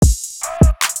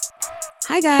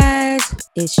Hi, guys.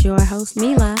 It's your host,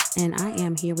 Mila, and I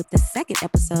am here with the second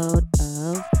episode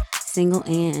of Single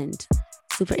and.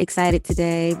 Super excited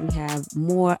today. We have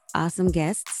more awesome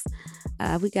guests.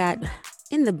 We got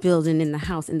in the building, in the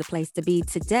house, in the place to be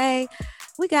today.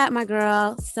 We got my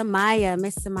girl, Samaya,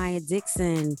 Miss Samaya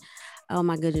Dixon. Oh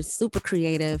my goodness, super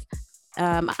creative.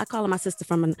 I call her my sister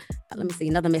from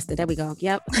another mister. There we go.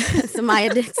 Yep.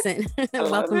 Samaya Dixon.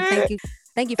 Welcome.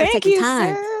 Thank you for taking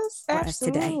time for us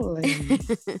today.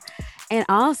 And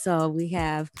also we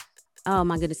have, oh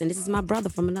my goodness, and this is my brother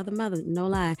from another mother, no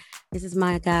lie. This is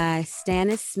my guy,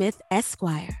 Stannis Smith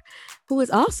Esquire, who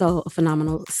is also a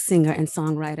phenomenal singer and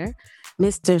songwriter.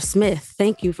 Mr. Smith,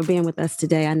 thank you for being with us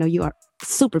today. I know you are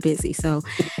super busy, so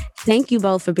thank you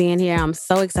both for being here. I'm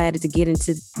so excited to get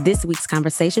into this week's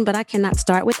conversation, but I cannot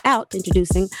start without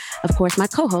introducing, of course, my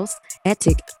co-host,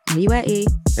 Etik. Where you at, E?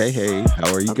 Hey,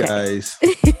 how are you guys?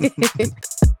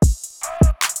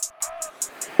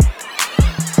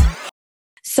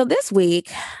 So this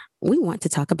week, we want to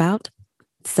talk about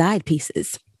side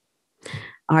pieces.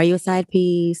 Are you a side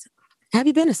piece? Have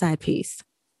you been a side piece?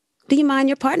 Do you mind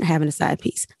your partner having a side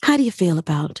piece? How do you feel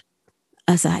about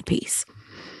a side piece?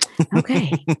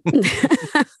 Okay.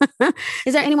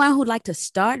 Is there anyone who'd like to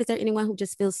start? Is there anyone who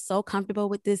just feels so comfortable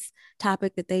with this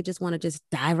topic that they just want to just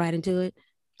dive right into it?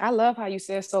 I love how you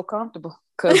said so comfortable,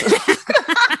 because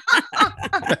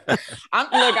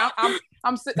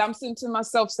I'm sitting to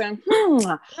myself saying,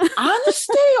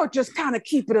 honesty, or just kind of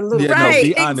keep it a little right.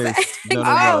 Be honest.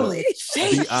 Exactly.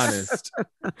 No. Be honest.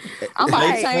 I'm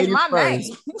about to change my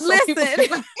name.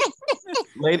 Listen.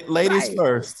 Ladies Right.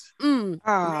 first.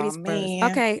 Ladies man.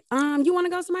 first. Okay. You want to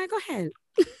go, somebody? Go ahead.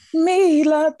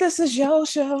 Mila, this is your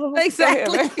show.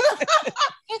 Exactly.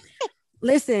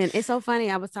 Listen, it's so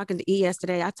funny. I was talking to E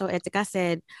yesterday. I told Etik, I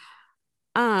said,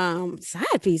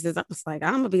 side pieces. I was like,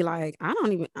 I'm gonna be like, I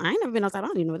ain't never been outside. I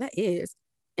don't even know what that is.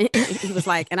 He was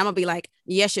like, and I'm gonna be like,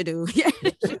 yes, you do. So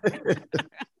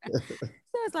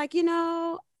it's like,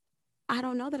 I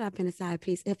don't know that I've been a side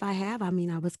piece. If I have, I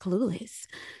was clueless.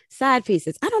 Side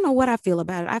pieces. I don't know what I feel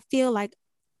about it. I feel like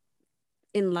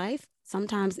in life,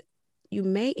 sometimes you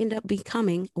may end up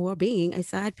becoming or being a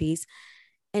side piece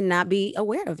and not be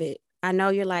aware of it. I know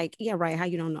you're like, yeah, right. How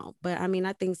you don't know? But I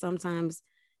think sometimes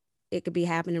it could be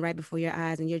happening right before your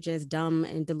eyes and you're just dumb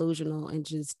and delusional and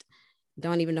just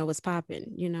don't even know what's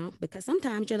popping, because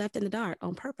sometimes you're left in the dark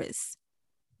on purpose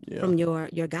from your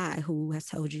guy who has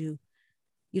told you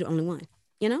you're the only one,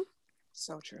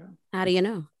 So true. How do you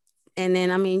know? And then,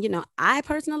 I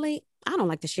personally, I don't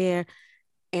like to share,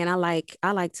 and I like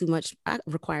too much. I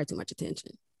require too much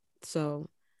attention. So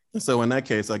in that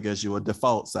case, I guess you're a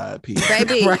default side piece.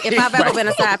 Baby, Right, if I've ever been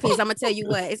a side piece, I'm going to tell you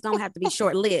what, it's going to have to be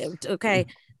short-lived, okay?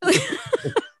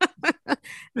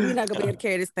 We're not going to be able to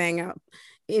carry this thing out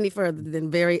any further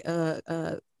than very,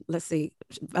 let's see,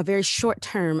 a very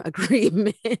short-term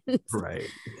agreement. Right.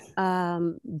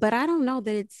 But I don't know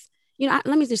that it's, let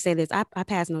me just say this. I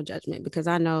pass no judgment, because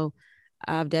I know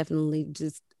I've definitely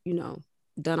just,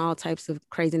 done all types of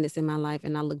craziness in my life,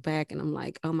 and I look back and I'm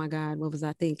like, oh my God, what was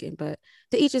I thinking? But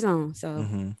to each his own. So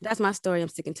that's my story. I'm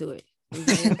sticking to it.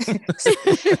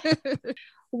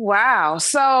 Wow.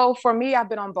 So for me, I've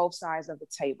been on both sides of the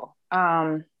table.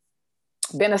 Been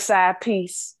a side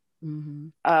piece.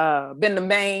 Been the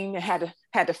main, had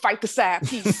to fight the side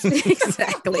piece.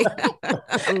 Exactly.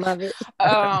 I love it.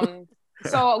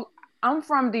 So I'm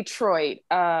from Detroit.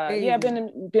 I've been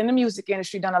in the music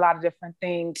industry, done a lot of different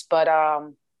things, but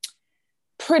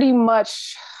pretty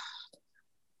much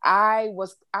I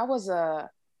was a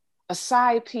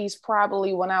side piece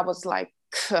probably when I was like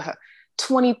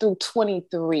 20 through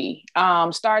 23.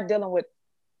 Started dealing with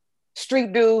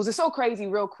street dudes. It's so crazy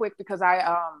real quick, because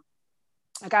I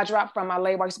got dropped from my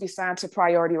label. I used to be signed to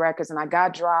Priority Records, and I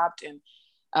got dropped, and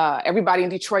everybody in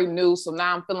Detroit knew. So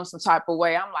now I'm feeling some type of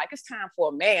way. I'm like, it's time for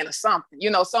a man or something.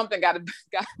 Something got to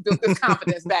build this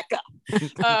confidence back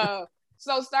up.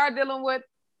 So started dealing with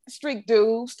street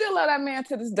dude. Still love that man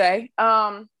to this day.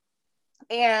 And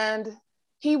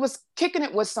he was kicking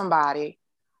it with somebody,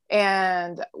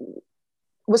 and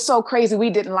was so crazy. We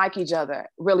didn't like each other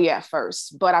really at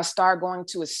first, but I started going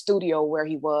to his studio where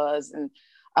he was, and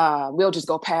we'll just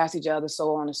go past each other,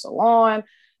 so on and so on.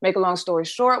 Make a long story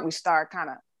short, we start kind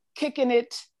of kicking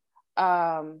it.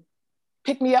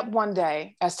 Picked me up one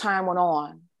day as time went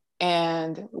on,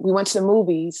 and we went to the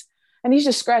movies, and he's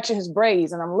just scratching his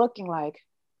braids, and I'm looking like,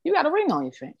 you got a ring on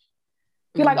your finger.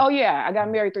 He's like, oh yeah, I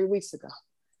got married 3 weeks ago.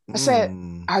 I said,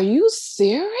 are you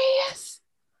serious?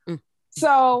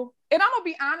 So, and I'm gonna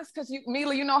be honest, because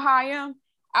Mila, you know how I am.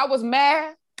 I was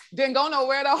mad. Didn't go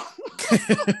nowhere though.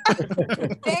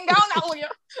 Didn't go nowhere.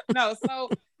 No. So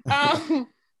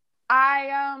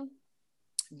I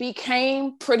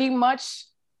became pretty much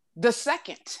the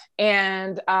second,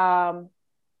 and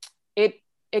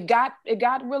it got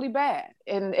really bad,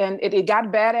 and it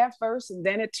got bad at first, and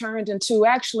then it turned into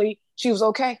actually she was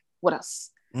okay with us.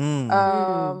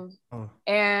 And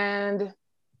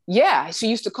yeah, she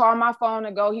used to call my phone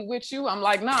and go, "He with you?" I'm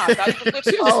like, "Nah, I thought he was with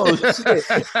you." Oh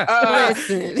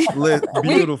shit!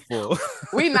 Beautiful.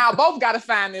 We now both got to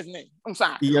find this nigga. I'm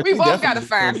sorry. Yeah, we both got to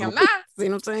find him now. See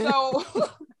what I'm saying? So,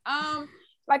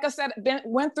 like I said,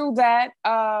 went through that.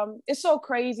 It's so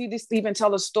crazy to even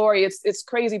tell a story. It's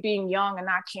crazy being young and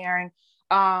not caring.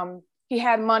 He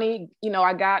had money.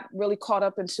 I got really caught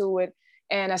up into it.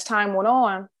 And as time went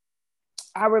on,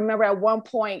 I remember at one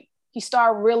point, he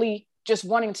started really just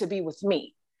wanting to be with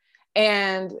me.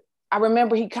 And I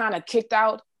remember he kind of kicked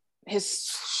out I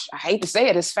hate to say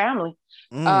it, his family,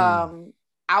 out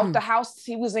the house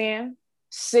he was in,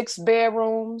 6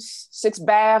 bedrooms, 6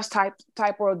 baths type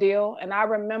ordeal. And I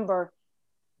remember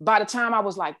by the time I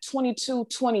was like 22,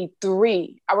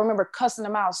 23, I remember cussing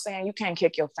him out saying, "You can't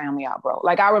kick your family out, bro."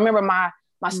 Like, I remember my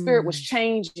spirit was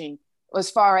changing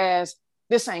as far as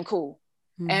this ain't cool.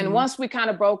 And once we kind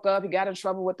of broke up, he got in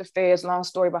trouble with the feds. Long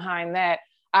story behind that.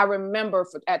 I remember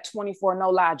at 24,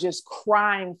 no lie, just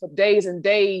crying for days and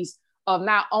days of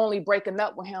not only breaking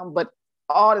up with him, but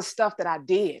all the stuff that I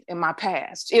did in my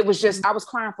past. It was just, I was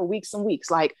crying for weeks and weeks.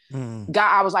 Like, God,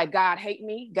 I was like, God hate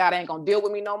me. God ain't gonna deal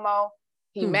with me no more.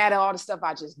 He mad at all the stuff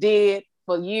I just did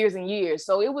for years and years.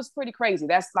 So it was pretty crazy.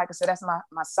 That's, like I said, that's my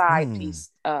side piece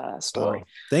story.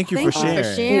 Thank you for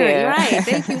sharing. Yeah. Right.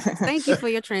 Thank you for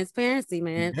your transparency,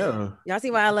 man. Yeah. Y'all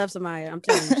see why I love Samaya. I'm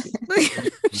telling you.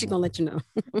 She gonna let you know.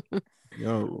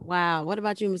 Yo. Wow. What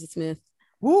about you, Mrs. Smith?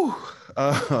 Woo.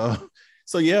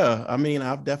 So yeah, I mean,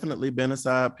 I've definitely been a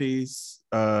side piece.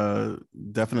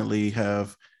 Definitely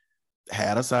have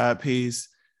had a side piece.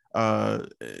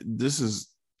 This is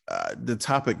the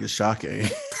topic is shocking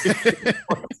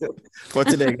for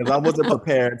today because I wasn't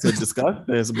prepared to discuss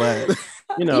this, but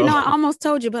I almost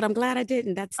told you, but I'm glad I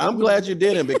didn't. I'm glad you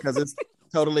didn't because it's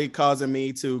totally causing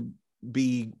me to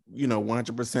be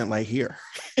 100% like here.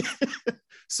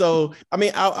 So I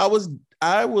mean, I was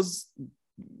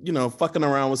fucking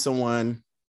around with someone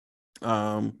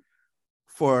for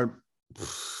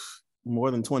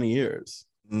more than 20 years.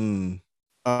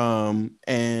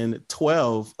 And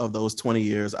 12 of those 20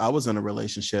 years I was in a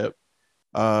relationship.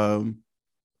 Other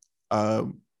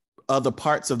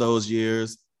parts of those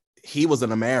years he was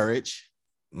in a marriage,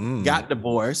 got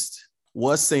divorced,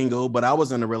 was single, but I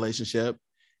was in a relationship,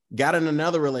 got in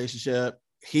another relationship,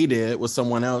 he did with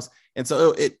someone else. And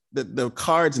so the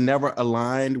cards never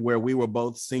aligned where we were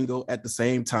both single at the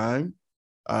same time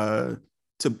to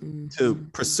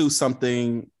pursue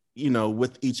something,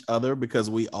 with each other, because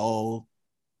we all,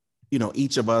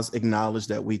 each of us acknowledged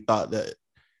that we thought that,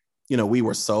 we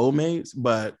were soulmates,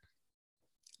 but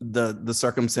the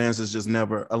circumstances just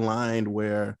never aligned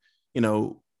where,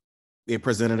 it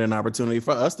presented an opportunity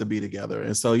for us to be together.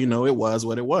 And so, it was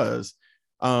what it was.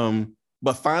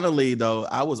 But finally, though,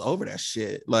 I was over that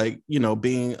shit. Like,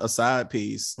 being a side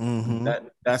piece,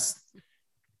 that's,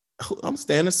 I'm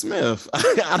Stanley Smith.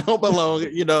 I don't belong,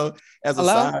 as a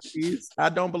side piece. I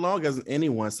don't belong as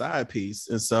anyone's side piece.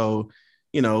 And so,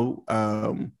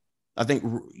 I think,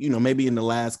 maybe in the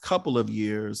last couple of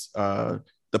years,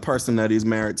 the person that he's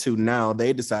married to now,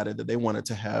 they decided that they wanted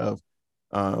to have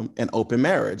an open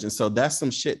marriage. And so that's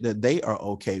some shit that they are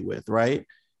okay with, right?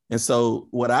 And so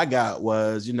what I got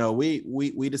was,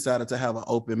 we decided to have an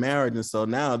open marriage. And so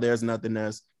now there's nothing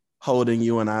that's holding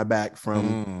you and I back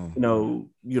from,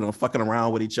 fucking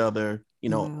around with each other,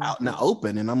 out in the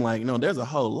open. And I'm like, there's a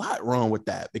whole lot wrong with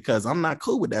that because I'm not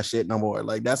cool with that shit no more.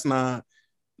 Like, that's not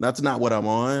what I'm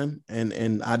on.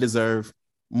 And I deserve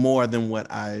more than what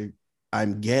I'm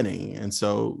getting. And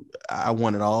so I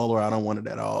want it all, or I don't want it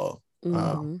at all.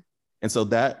 And so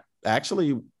that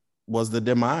actually was the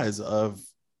demise of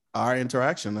our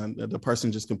interaction. And the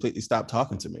person just completely stopped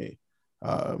talking to me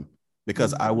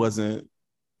because I wasn't,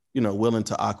 willing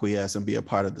to acquiesce and be a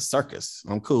part of the circus.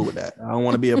 I'm cool with that. I don't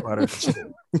want to be a part of the shit.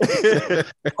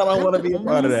 I don't want to be a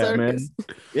part of that, man.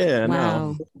 Yeah.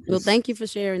 Wow. No. Well, thank you for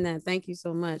sharing that. Thank you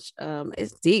so much.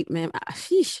 It's deep, man.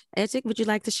 Sheesh. Ejik, would you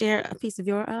like to share a piece of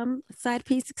your side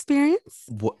piece experience?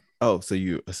 What? Oh, so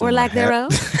you or lack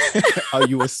thereof? Are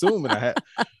you assuming I had?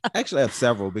 Actually, I have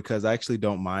several because I actually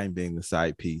don't mind being the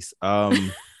side piece.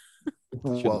 I'm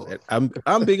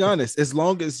being honest. As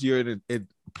long as you're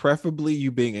preferably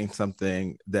you being in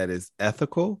something that is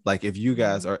ethical, like if you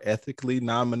guys are ethically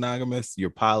non-monogamous,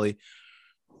 you're poly,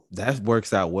 that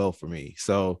works out well for me.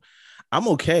 So I'm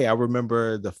okay. I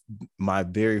remember my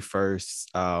very first,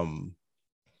 I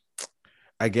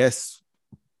guess,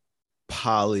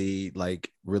 poly like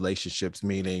relationships,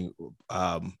 meaning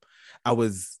I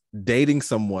was dating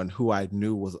someone who I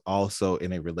knew was also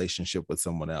in a relationship with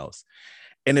someone else.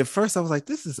 And at first I was like,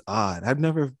 this is odd. I've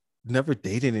never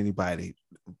dated anybody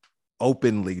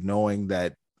openly knowing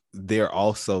that they're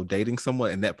also dating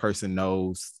someone and that person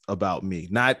knows about me,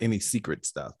 not any secret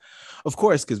stuff. Of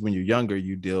course, because when you're younger,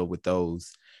 you deal with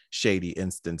those shady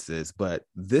instances. But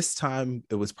this time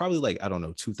it was probably like, I don't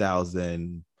know,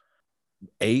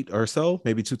 2008 or so,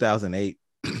 maybe 2008,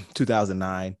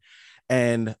 2009.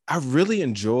 And I really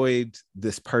enjoyed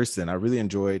this person. I really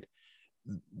enjoyed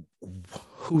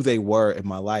who they were in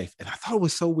my life. And I thought it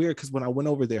was so weird because when I went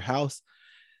over their house,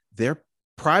 their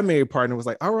primary partner was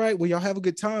like, all right, well, y'all have a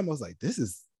good time. I was like, this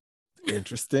is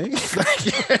interesting.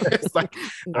 It's like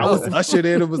I was ushered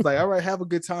in and was like, all right, have a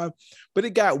good time. But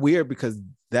it got weird because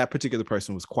that particular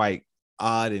person was quite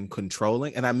odd and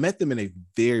controlling. And I met them in a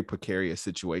very precarious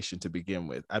situation to begin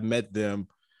with. I met them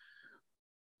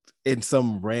in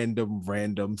some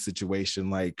random situation.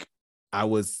 Like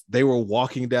they were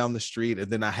walking down the street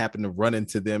and then I happened to run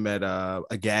into them at a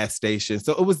gas station.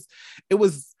 So it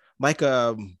was like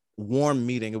a warm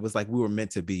meeting. It was like we were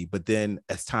meant to be. But then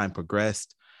as time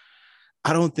progressed,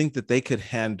 I don't think that they could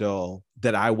handle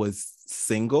that I was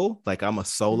single. Like I'm a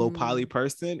solo poly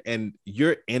person and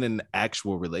you're in an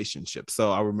actual relationship.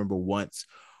 So I remember once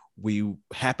we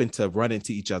happened to run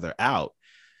into each other out.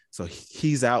 So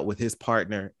he's out with his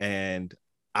partner and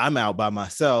I'm out by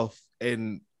myself.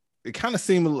 And it kind of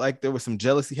seemed like there was some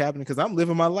jealousy happening because I'm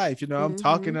living my life. You know, I'm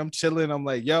talking, I'm chilling. I'm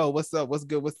like, yo, what's up? What's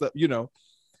good? What's up? You know,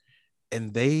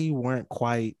 and they weren't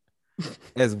quite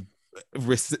as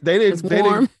they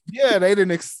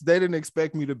didn't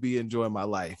expect me to be enjoying my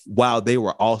life while they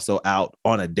were also out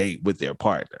on a date with their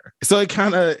partner. So I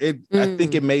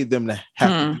think it made them to have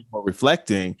to be more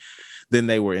reflecting than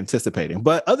they were anticipating.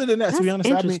 But other than that, to be honest,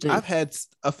 I mean, I've had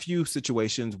a few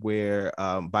situations where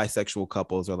bisexual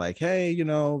couples are like, hey, you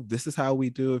know, this is how we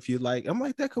do if you like. I'm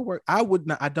like, that could work. I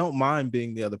don't mind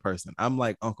being the other person. I'm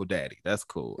like Uncle Daddy. That's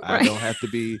cool. Right. I don't have to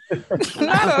be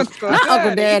not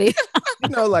Uncle Daddy. You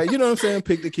know, like, you know what I'm saying?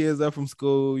 Pick the kids up from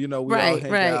school. You know, we all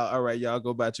hang out. All right, y'all go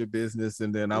about your business.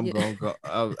 And then I'm going to go.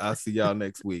 I'll see y'all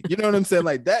next week. You know what I'm saying?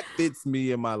 Like that fits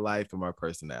me in my life and my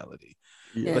personality.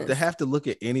 Yes. But to have to look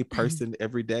at any person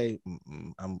every day,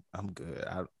 I'm good.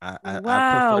 I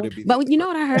prefer to be. But you know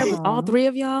what I heard with all three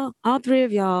of y'all?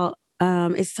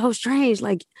 It's so strange.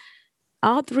 Like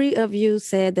all three of you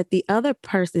said that the other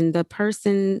person, the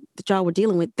person that y'all were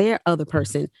dealing with, their other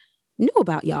person knew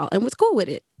about y'all and was cool with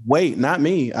it. Wait, not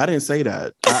me. I didn't say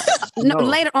that. No,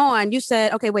 later on, you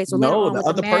said, okay, wait. So later on, the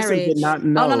other person did not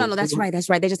know. Oh, no. That's right.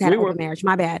 They just had an open marriage.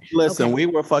 My bad. Listen, okay. We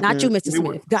were fucking. Not you, Mr.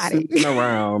 Smith. Got it.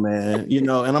 Around, man. You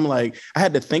know, and I'm like, I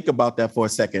had to think about that for a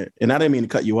second, and I didn't mean to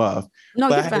cut you off. No,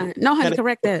 you're fine. No, honey,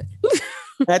 correct that.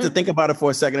 I had to think about it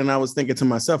for a second, and I was thinking to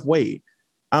myself, wait,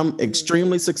 I'm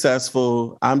extremely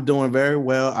successful. I'm doing very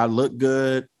well. I look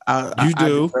good.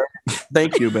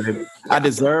 Thank you, baby. I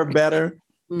deserve better.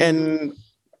 And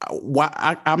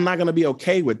I'm not going to be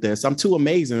okay with this. I'm too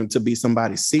amazing to be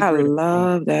somebody's secret. I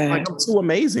love that. Like, I'm too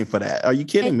amazing for that. Are you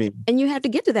kidding me? And you have to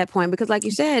get to that point because, like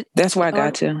you said, that's where I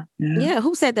got to. Yeah.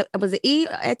 Who said that? Was it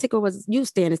Etik or was you,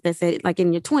 Stannis, that said like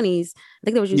in your 20s? I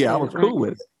think that was you. Yeah, Stannis, I was cool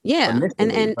with it. Yeah.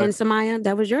 And Samaya,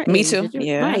 that was your age. Me too.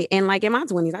 Yeah. Right. And like in my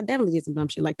 20s, I definitely did some dumb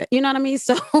shit like that. You know what I mean?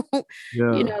 So,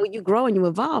 you know, you grow and you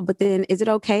evolve. But then is it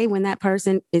okay when that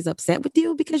person is upset with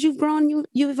you because you've grown,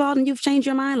 you've evolved and you've changed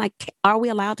your mind? Like, are we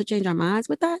allowed to change our minds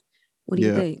with that? What do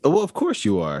you think? Well, of course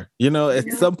you are. You know, at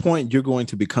some point you're going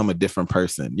to become a different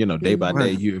person. You know, day by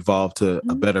day you evolve to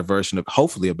a better version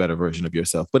hopefully a better version of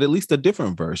yourself, but at least a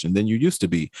different version than you used to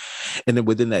be. And then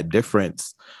within that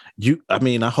difference,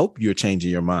 I hope you're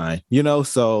changing your mind, you know,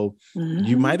 so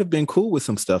you might have been cool with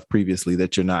some stuff previously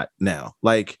that you're not now.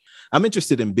 Like, I'm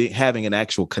interested in having an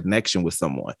actual connection with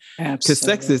someone. Because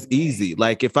sex is easy.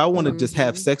 Like, if I want to just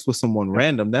have sex with someone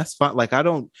random, that's fine. Like, I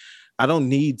don't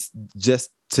need just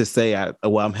to say,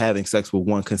 I'm having sex with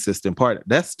one consistent partner.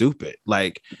 That's stupid.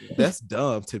 Like, that's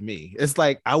dumb to me. It's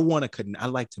like, I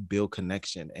like to build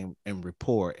connection and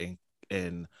rapport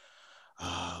and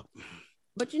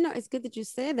But, you know, it's good that you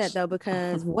said that, though,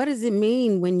 because what does it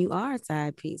mean when you are a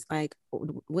side piece? Like,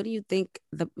 what do you think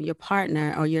your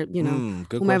partner or your, you know,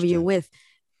 whomever you're with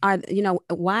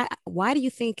why do you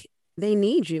think they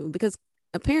need you? Because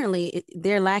apparently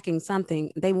they're lacking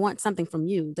something. They want something from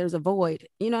you. There's a void.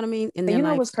 You know what I mean? And you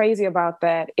know what's crazy about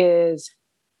that is,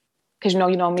 because,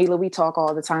 you know, Mila, we talk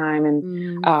all the time.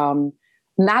 And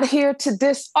not here to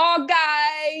diss all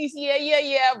guys.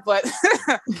 Yeah. But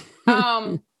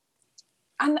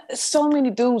so many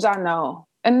dudes I know,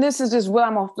 and this is just what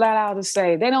I'm gonna flat out to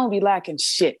say, they don't be lacking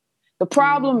shit. The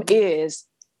problem is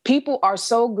people are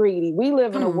so greedy. We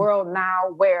live in a world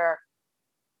now where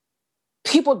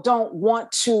people don't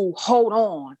want to hold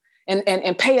on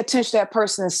and pay attention to that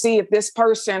person and see if this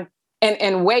person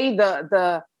and weigh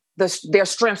their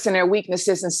strengths and their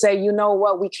weaknesses and say, you know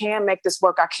what, we can make this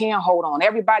work. I can hold on.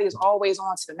 Everybody is always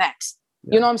on to the next.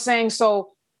 Yeah. You know what I'm saying?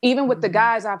 So even with the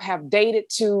guys I've have dated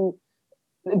to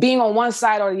being on one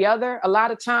side or the other, a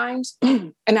lot of times,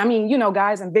 and I mean, you know,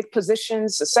 guys in big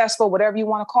positions, successful, whatever you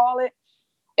want to call it,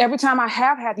 every time I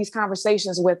have had these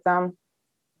conversations with them,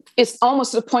 it's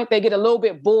almost to the point they get a little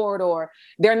bit bored or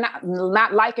they're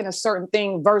not liking a certain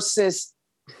thing versus,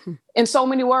 in so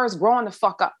many words, growing the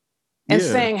fuck up and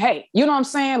saying, hey, you know what I'm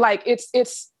saying? Like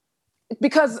it's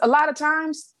because a lot of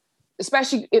times,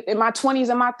 especially in my 20s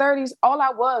and my 30s, all I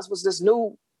was this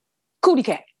new cootie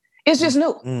cat. It's just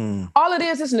new. All it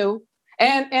is new.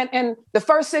 And the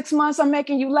first 6 months I'm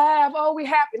making you laugh. Oh, we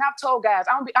happy. And I've told guys,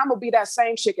 I'm gonna be that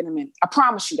same chick in a minute. I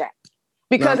promise you that.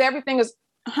 Because everything is,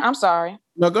 I'm sorry.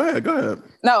 No, go ahead.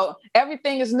 No,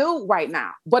 everything is new right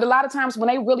now. But a lot of times when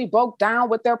they really broke down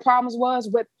what their problems was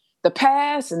with the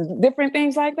past and different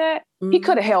things like that, he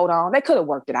could have held on. They could have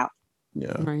worked it out.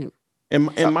 Yeah. Right.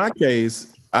 In my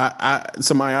case,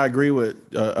 Samaya, I agree with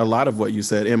a lot of what you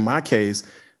said. In my case,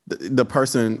 the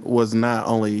person was not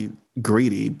only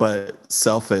greedy, but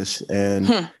selfish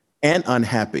and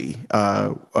unhappy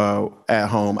at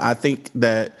home. I think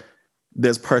that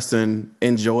this person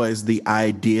enjoys the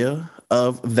idea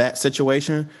of that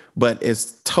situation, but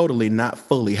is totally not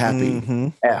fully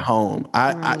happy at home.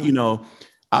 I, you know,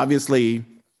 obviously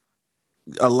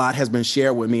a lot has been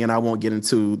shared with me and I won't get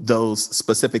into those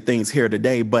specific things here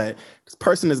today, but this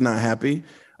person is not happy.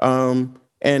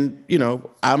 And, you know,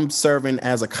 I'm serving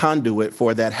as a conduit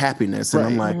for that happiness. And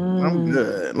I'm like, I'm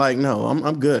good. Like, no,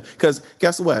 I'm good. Because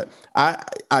guess what?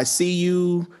 I see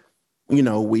you, you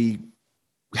know, we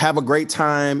have a great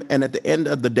time. And at the end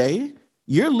of the day,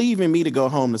 you're leaving me to go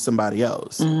home to somebody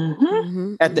else.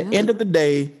 At the end of the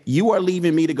day, you are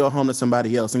leaving me to go home to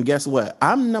somebody else. And guess what?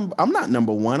 I'm not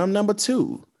number one. I'm number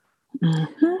two.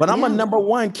 But I'm a number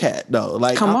one cat though.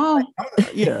 Like, come on.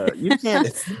 You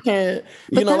can't,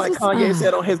 you know, like Kanye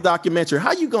said on his documentary,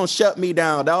 how you gonna shut me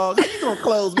down, dog? How you gonna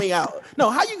close me out? No,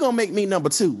 how you gonna make me number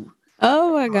two?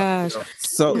 Oh my gosh.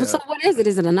 So what is it?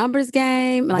 Is it a numbers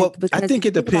game? Like, well, I think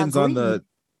it depends on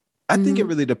I think it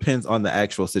really depends on the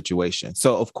actual situation.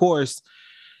 So of course,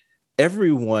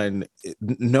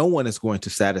 no one is going to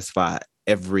satisfy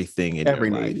everything in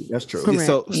your life. That's true.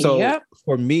 Correct. So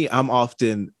for me, I'm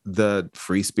often the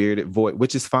free-spirited void,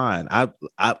 which is fine.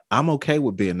 I'm okay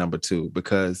with being number two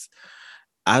because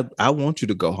I want you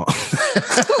to go home.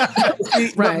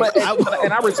 Right.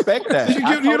 And I respect that.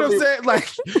 You know what I'm saying? Like,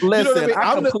 listen, you know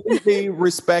I completely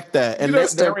respect that. And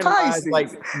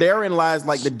therein lies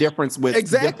like the difference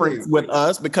with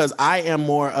us, because I am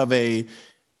more of a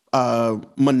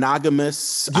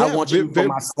monogamous. I want you for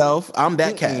myself. I'm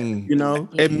that cat, you know.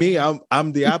 And me,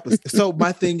 I'm the opposite. So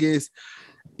my thing is,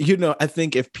 you know, I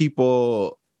think if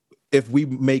we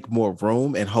make more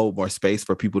room and hold more space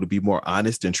for people to be more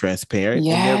honest and transparent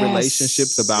in their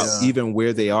relationships about even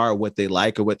where they are, what they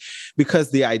like, or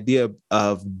because the idea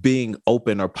of being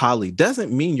open or poly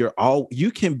doesn't mean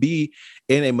you can be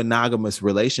in a monogamous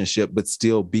relationship, but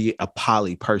still be a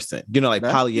poly person. You know, like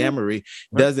polyamory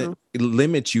doesn't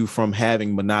limit you from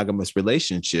having monogamous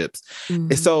relationships.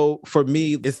 And so for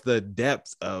me, it's the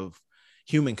depth of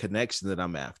human connection that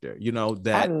I'm after, you know,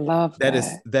 that I love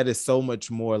that is so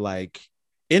much more like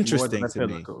interesting to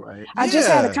me. Right? I just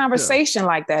had a conversation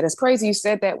like that. It's crazy you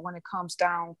said that when it comes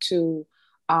down to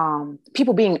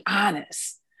people being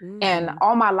honest. And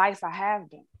all my life I have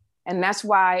been. And that's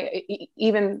why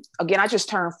even, again, I just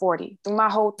turned 40. Through my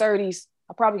whole 30s,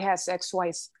 I probably had sex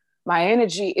twice. My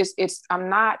energy I'm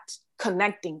not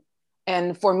connecting.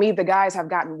 And for me, the guys have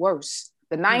gotten worse.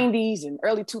 The 90s and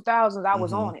early 2000s, I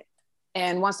was on it.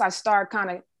 And once I started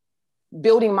kind of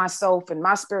building myself and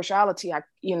my spirituality,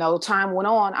 time went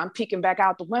on, I'm peeking back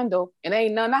out the window and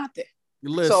ain't none out there.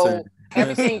 Listen, so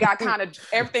everything got kind of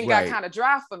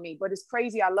dry for me. But it's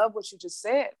crazy. I love what you just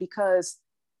said, because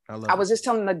I was just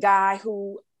telling the guy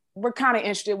who we're kind of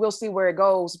interested, we'll see where it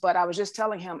goes. But I was just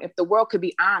telling him, if the world could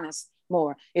be honest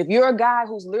more, if you're a guy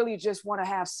who's literally just want to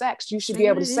have sex, you should be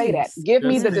able to say that. Give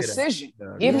me the decision.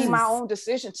 Give me my own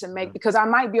decision to make, because I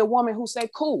might be a woman who say,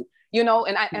 cool, you know,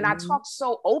 and I talk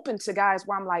so open to guys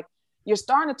where I'm like, you're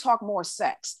starting to talk more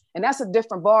sex, and that's a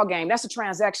different ball game. That's a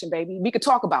transaction, baby. We could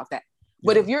talk about that.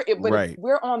 But if Right.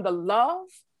 we're on the love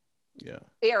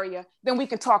area, then we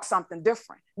can talk something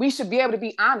different. We should be able to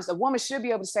be honest. A woman should be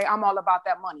able to say, I'm all about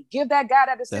that money. Give that guy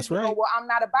that decision. That's right. Well, I'm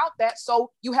not about that.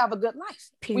 So you have a good life.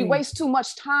 Period. We waste too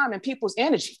much time and people's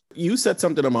energy. You said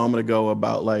something a moment ago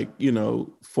about like, you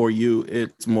know, for you,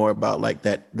 it's more about like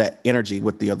that energy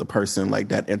with the other person, like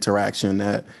that interaction,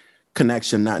 that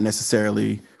connection, not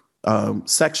necessarily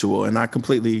sexual. And I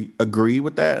completely agree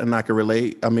with that. And I can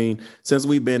relate. I mean, since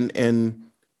we've been in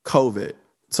COVID,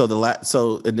 so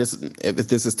if this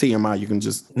is TMI, you can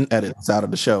just edit this out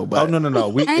of the show. But no.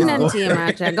 Ain't nothing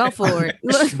TMI, Jack. Go for it.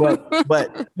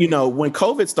 but you know, when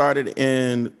COVID started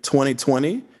in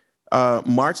 2020,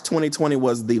 March 2020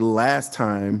 was the last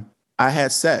time I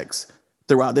had sex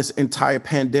throughout this entire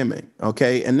pandemic.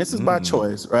 Okay, and this is by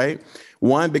choice, right?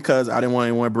 One, because I didn't want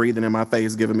anyone breathing in my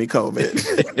face giving me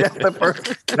COVID.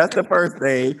 That's the first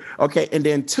thing. Okay. And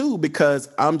then two, because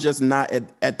I'm just not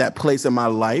at that place in my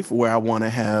life where I want to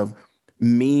have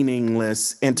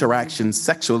meaningless interactions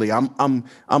sexually. I'm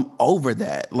over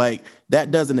that. Like, that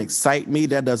doesn't excite me.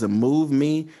 That doesn't move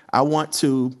me. I want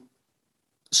to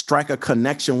strike a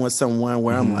connection with someone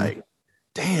where I'm like,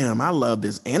 damn, I love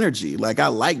this energy. Like, I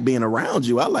like being around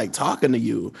you. I like talking to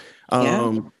you.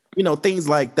 You know, things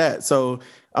like that. So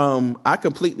I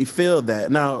completely feel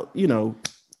that. Now, you know,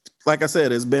 like I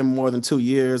said, it's been more than 2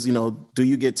 years. You know, do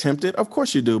you get tempted? Of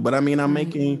course you do. But I mean,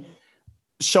 I'm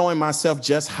showing myself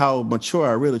just how mature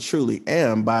I really truly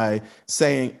am by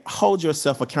saying, hold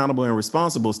yourself accountable and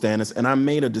responsible, Stannis. And I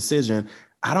made a decision.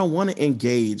 I don't want to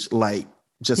engage like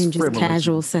just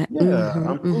casual sex. Yeah,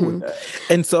 I'm cool with that.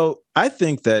 And so I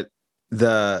think that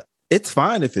it's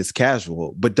fine if it's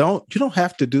casual, but you don't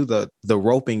have to do the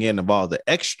roping in of all the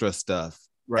extra stuff.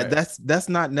 Right. That's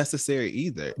not necessary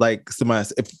either. Like somebody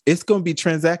said, if it's going to be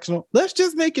transactional, let's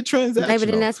just make it transactional.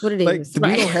 David, and that's what it is.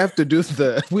 We don't have to do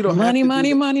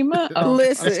money. Oh,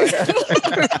 listen.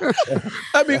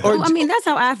 I mean, that's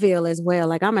how I feel as well.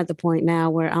 Like, I'm at the point now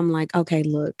where I'm like, okay,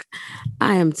 look,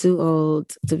 I am too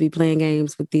old to be playing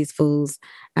games with these fools.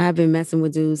 I've been messing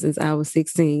with dudes since I was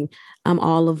 16. I'm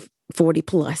all of 40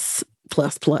 plus.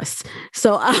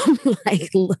 So I'm like,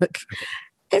 look,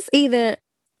 it's either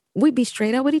we be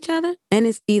straight up with each other, and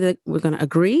it's either we're going to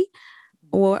agree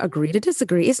or agree to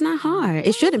disagree. It's not hard.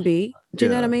 It shouldn't be. Do you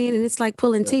know what I mean? And it's like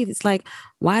pulling teeth. It's like,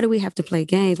 why do we have to play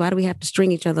games? Why do we have to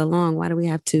string each other along? Why do we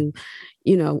have to,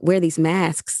 you know, wear these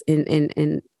masks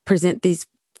and present this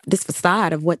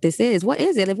facade of what this is? What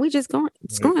is it? If we just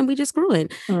screwing, we just screwing.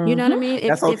 You know what I mean?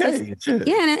 That's okay.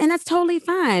 And that's totally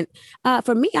fine.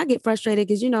 For me, I get frustrated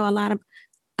because, you know,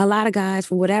 a lot of guys,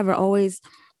 for whatever, always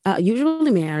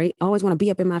usually married, always want to be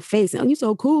up in my face. Oh, you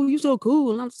so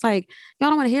cool. And I'm just like,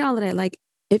 y'all don't want to hear all of that. Like,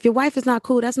 if your wife is not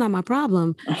cool, that's not my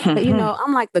problem. But, you know,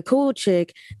 I'm like the cool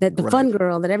chick, that the fun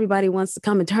girl that everybody wants to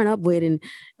come and turn up with and,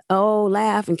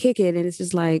 laugh and kick it. And it's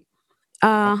just like,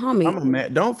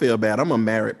 homie. Don't feel bad. I'm a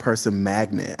married person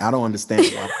magnet. I don't understand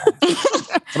why.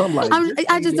 But I'm like,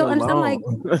 I just don't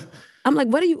understand. I'm like,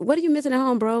 what are you missing at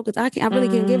home, bro? Because I really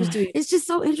can't give it to you. It's just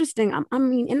so interesting. I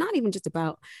mean, and not even just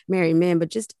about married men, but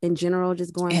just in general,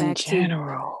 just going back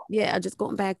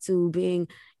to being,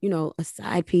 you know, a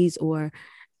side piece or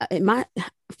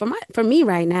for me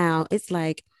right now, it's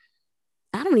like,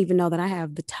 I don't even know that I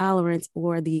have the tolerance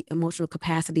or the emotional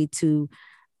capacity to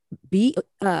be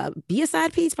a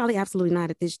side piece. Probably absolutely not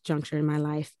at this juncture in my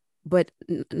life. But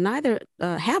neither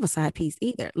have a side piece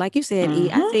either. Like you said,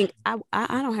 E, I think I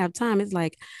don't have time. It's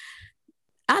like,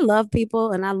 I love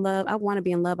people and I want to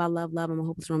be in love. I love love. I'm a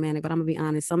hopeless romantic, but I'm gonna be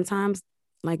honest. Sometimes,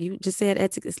 like you just said,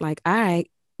 it's like, all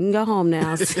right, you can go home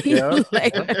now. See you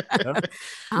later.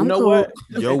 I'm cool. What?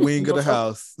 Your wing of the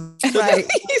house. Right.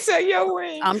 He said your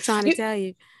wing. I'm trying to tell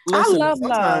you. Listen, I love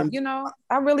love. You know,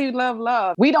 I really love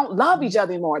love. We don't love each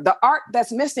other anymore. The art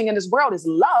that's missing in this world is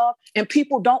love, and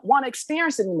people don't want to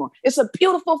experience it anymore. It's a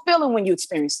beautiful feeling when you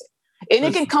experience it. And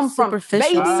it can come from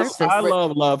babies. I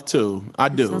love love too. I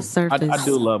do. I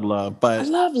do love love. But I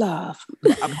love love.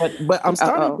 But I'm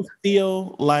starting to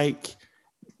feel like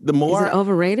the more... Is it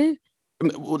overrated?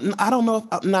 I don't know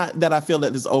if not that I feel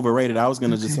that it's overrated. I was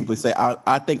going to just simply say,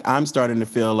 I think I'm starting to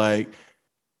feel like,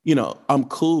 you know, I'm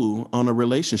cool on a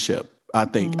relationship. I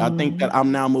think that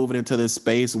I'm now moving into this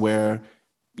space where,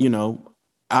 you know,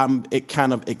 I'm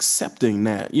kind of accepting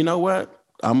that, you know what,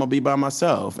 I'm gonna be by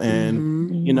myself.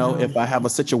 And, you know, if I have a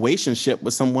situationship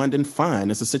with someone, then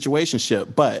fine, it's a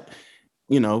situationship. But,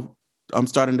 you know, I'm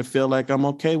starting to feel like I'm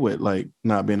okay with like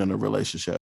not being in a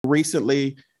relationship.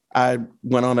 Recently, I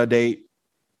went on a date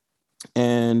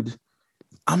and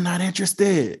I'm not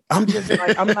interested. I'm just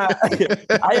like,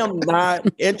 I am not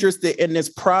interested in this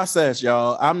process,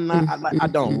 y'all. I'm not, I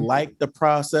don't like the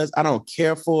process. I don't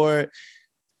care for it.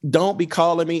 Don't be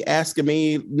calling me, asking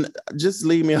me. Just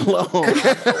leave me alone. And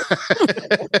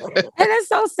that's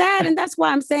so sad. And that's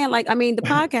why I'm saying, like, I mean, the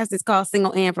podcast is called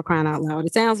Single and, for crying out loud.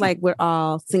 It sounds like we're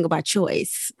all single by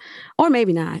choice, or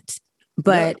maybe not.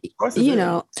 But, you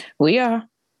know, we are.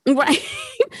 Right.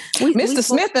 Mr.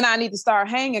 Smith and I need to start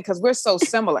hanging because we're so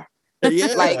similar.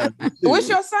 Yeah. Like, what's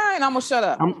your sign? I'm gonna shut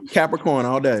up. I'm Capricorn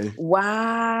all day.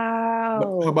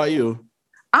 Wow. How about you?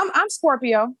 I'm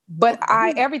Scorpio, but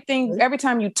every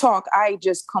time you talk, I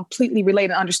just completely relate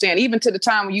and understand. Even to the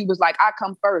time when you was like, I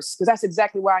come first, because that's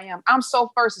exactly where I am. I'm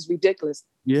so first is ridiculous.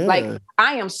 Yeah. Like,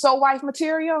 I am so wife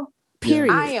material.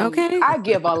 Period. I am. Okay. I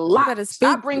give a lot.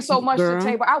 I bring so much girl. to the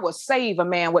table. I will save a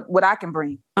man with what I can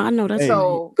bring. I know that's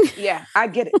so. Yeah, I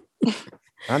get it.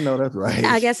 I know that's right.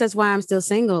 I guess that's why I'm still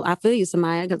single. I feel you,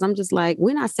 Samaya, because I'm just like,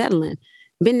 we're not settling.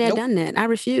 Been there, done that. I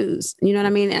refuse. You know what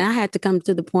I mean? And I had to come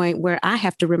to the point where I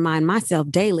have to remind myself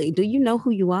daily, do you know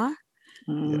who you are?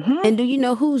 Mm-hmm. And do you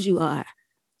know whose you are?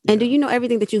 And do you know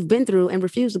everything that you've been through and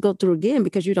refuse to go through again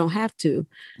because you don't have to?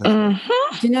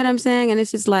 Mm-hmm. Do you know what I'm saying? And it's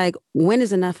just like, when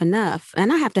is enough enough?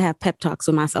 And I have to have pep talks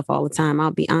with myself all the time. I'll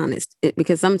be honest,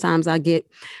 because sometimes I get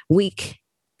weak.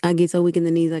 I get so weak in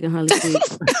the knees I can hardly speak.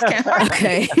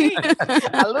 Okay.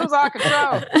 I lose all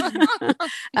control.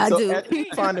 I do. I'm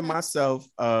finding myself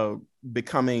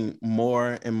becoming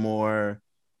more and more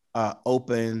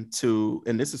open to,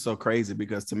 and this is so crazy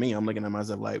because to me, I'm looking at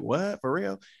myself like, what, for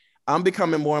real? I'm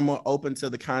becoming more and more open to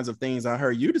the kinds of things I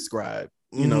heard you describe,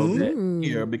 you know,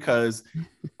 here, because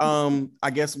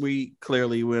I guess we're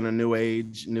in a new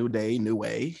age, new day, new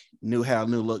way, new how,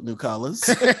 new look, new colors,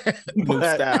 new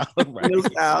style, right? New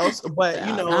styles. But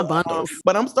you know,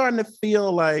 but I'm starting to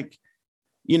feel like,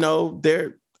 you know,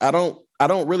 I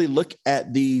don't really look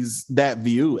at that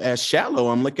view as shallow.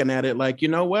 I'm looking at it like, you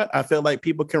know what? I feel like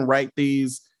people can write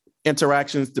these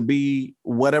interactions to be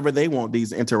whatever they want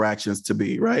these interactions to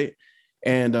be, right?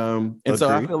 And so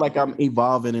I feel like I'm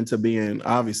evolving into being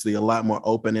obviously a lot more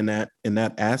open in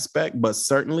that aspect, but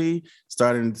certainly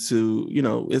starting to, you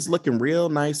know, it's looking real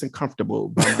nice and comfortable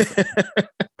by myself.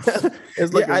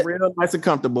 It's looking real nice and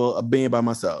comfortable of being by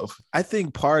myself. I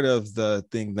think part of the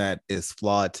thing that is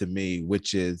flawed to me,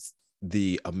 which is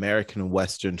the American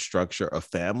Western structure of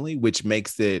family, which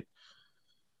makes it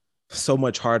so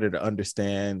much harder to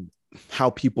understand how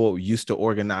people used to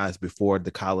organize before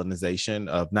the colonization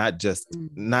of not just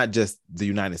the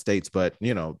United States, but,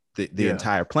 you know, the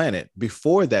entire planet.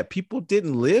 Before that, people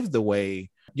didn't live the way,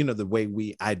 you know, the way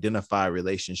we identify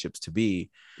relationships to be.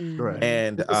 Right.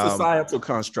 And it's a societal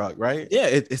construct, right?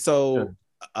 Yeah.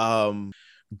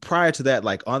 Prior to that,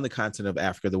 like on the continent of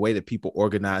Africa, the way that people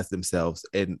organized themselves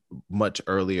in much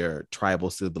earlier tribal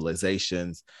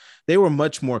civilizations, they were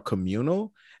much more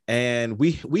communal. And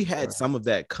we had some of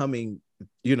that coming,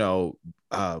 you know,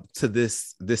 to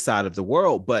this side of the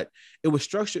world, but it was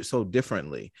structured so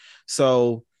differently.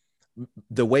 So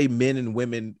the way men and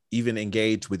women even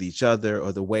engage with each other,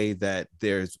 or the way that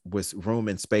was room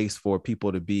and space for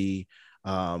people to be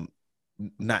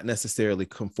not necessarily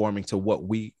conforming to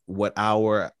what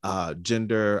our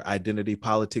gender identity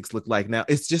politics look like now,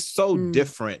 it's just so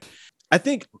different. I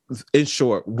think, in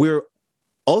short, we're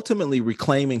ultimately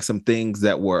reclaiming some things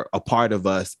that were a part of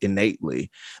us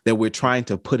innately, that we're trying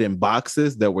to put in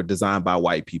boxes that were designed by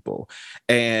white people.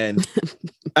 And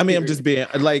I mean, I'm just being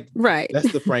like, right.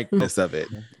 That's the frankness of it.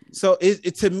 So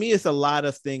it to me, it's a lot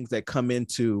of things that come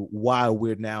into why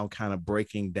we're now kind of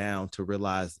breaking down to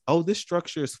realize, oh, this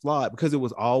structure is flawed, because it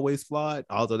was always flawed,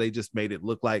 although they just made it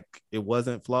look like it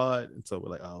wasn't flawed. And so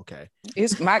we're like, oh, okay.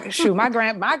 It's my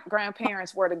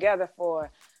grandparents were together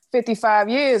for 55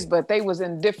 years, but they was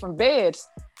in different beds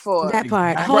for that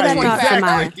part. Hold that thought,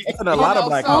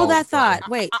 Samaya. Hold that thought.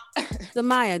 Wait,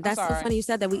 Samaya, that's so funny you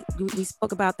said that. We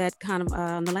spoke about that kind of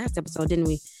on the last episode, didn't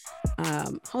we?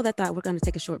 Hold that thought. We're going to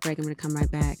take a short break and we're going to come right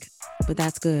back. But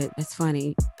that's good. That's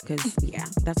funny because, yeah,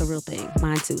 that's a real thing.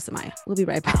 Mine too, Samaya. We'll be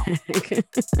right back.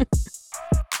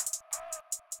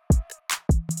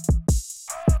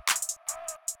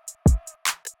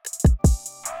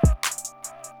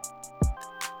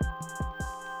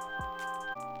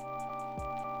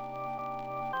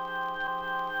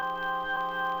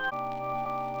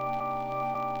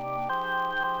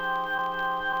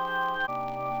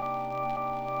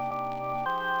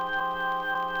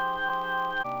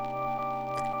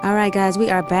 All right, guys,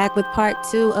 we are back with part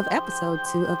 2 of episode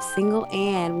 2 of Single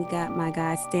and. We got my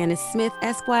guy, Stannis Smith,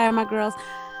 Esquire, my girls,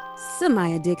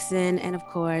 Samaya Dixon, and of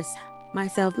course,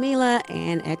 myself, Mila,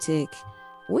 and Etik.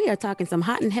 We are talking some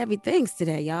hot and heavy things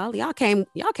today, y'all. Y'all came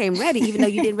ready, even though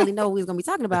you didn't really know what we was gonna be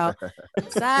talking about.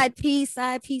 Side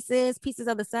pieces, pieces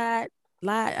of the side,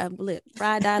 lip,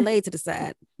 fried, die, laid to the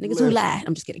side. Niggas who lie.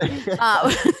 I'm just kidding.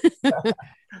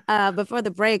 Before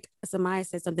the break, Samaya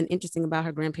said something interesting about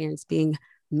her grandparents being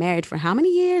married for how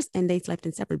many years, and they slept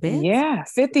in separate beds? Yeah,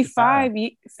 55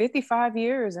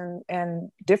 years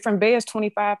and different beds,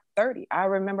 25, 30. I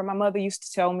remember my mother used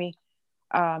to tell me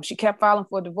she kept filing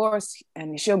for a divorce,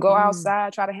 and she'll go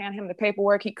outside, try to hand him the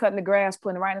paperwork. He cutting the grass,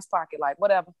 putting it right in his pocket, like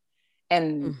whatever.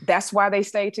 And that's why they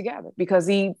stayed together, because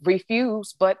he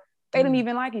refused, but they didn't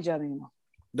even like each other anymore.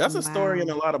 That's a story in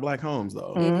a lot of Black homes,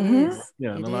 though. It is.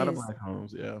 Yeah, in a lot of Black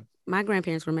homes, yeah. My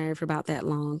grandparents were married for about that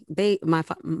long. My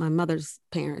mother's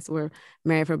parents were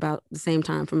married for about the same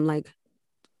time, from like,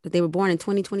 they were born in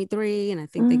 2023, and I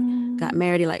think they got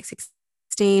married at like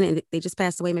 16, and they just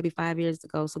passed away maybe 5 years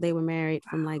ago. So they were married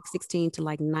from like 16 to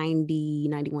like 90,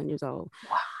 91 years old.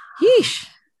 Wow. Yeesh,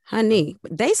 honey.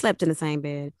 But they slept in the same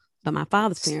bed, but my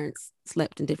father's parents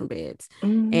slept in different beds.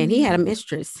 And he had a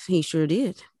mistress. He sure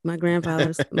did. My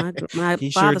grandfather's, my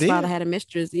father's father had a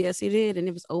mistress. Yes, he did. And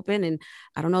it was open. And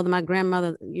I don't know that my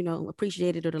grandmother,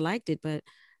 appreciated it or liked it, but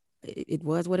it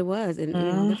was what it was. And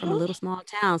they're from a little small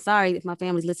town. Sorry if my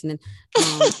family's listening.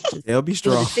 They'll be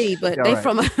strong. But they're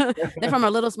from a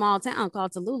little small town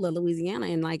called Tallulah, Louisiana.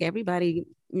 And like everybody,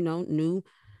 knew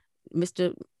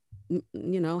Mr.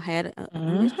 had a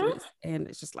mistress, and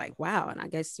it's just like, wow. And I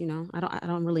guess, I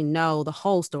don't really know the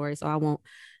whole story, so I won't,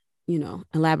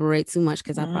 elaborate too much,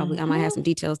 because I might have some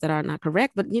details that are not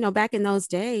correct. But, back in those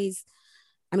days,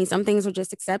 I mean, some things were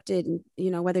just accepted, and,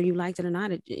 whether you liked it or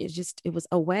not, it was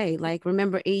a way. Like,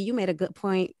 remember, E, you made a good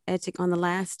point, Etik, on the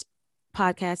last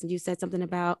podcast, and you said something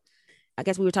about, I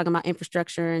guess we were talking about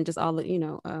infrastructure and just all the,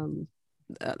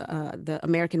 the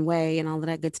American way and all of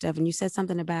that good stuff. And you said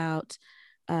something about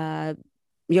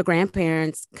your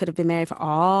grandparents could have been married for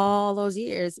all those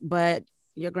years, but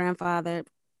your grandfather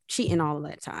cheating all of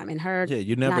that time, and her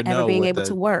you never not know ever being able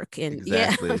to work, and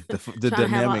exactly the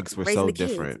dynamics were so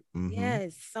different.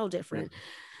 Yes, so different.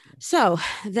 So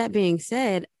that being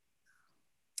said,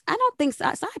 I don't think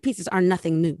side pieces are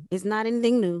nothing new. It's not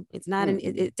anything new. It's not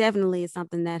it definitely is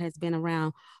something that has been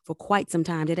around for quite some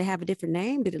time. Did it have a different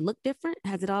name? Did it look different?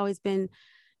 Has it always been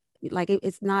like,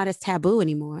 it's not as taboo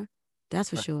anymore? That's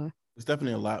for sure. It's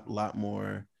definitely a lot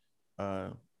more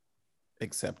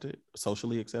accepted,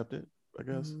 socially accepted, I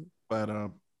guess. But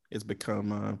it's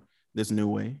become this new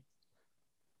way.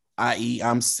 I.e.,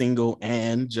 I'm single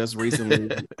and just recently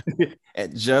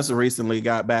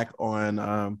got back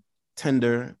on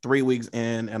Tinder 3 weeks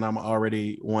in, and I'm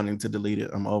already wanting to delete it.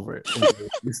 I'm over it.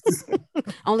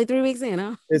 Only 3 weeks in,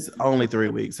 huh? It's only 3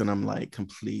 weeks, and I'm like,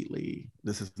 completely,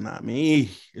 this is not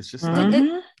me. It's just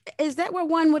is that where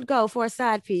one would go for a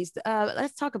side piece?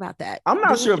 Let's talk about that. I'm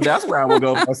not sure if that's where I would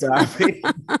go for a side piece.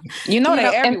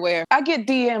 They're everywhere. I get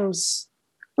DMs,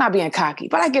 not being cocky,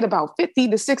 but I get about 50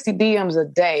 to 60 DMs a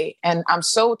day, and I'm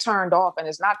so turned off, and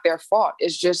it's not their fault.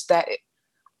 It's just that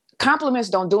compliments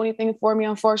don't do anything for me,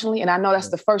 unfortunately. And I know that's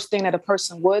the first thing that a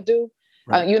person would do.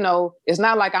 Right. It's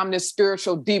not like I'm this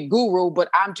spiritual deep guru, but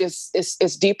I'm just,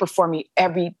 it's deeper for me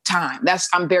every time.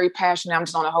 I'm very passionate. I'm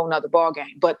just on a whole nother ball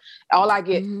game. But all I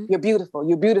get, you're beautiful,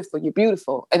 you're beautiful, you're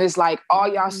beautiful. And it's like,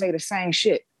 all y'all say the same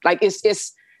shit. Like,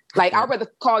 it's like, I'd rather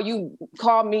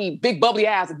call me big bubbly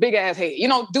ass, a big ass head,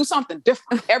 do something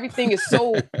different. Everything is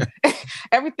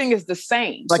everything is the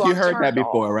same. Like, so you heard that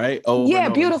before, right? Yeah,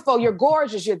 beautiful. You're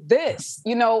gorgeous. You're this,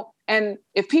 and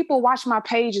if people watch my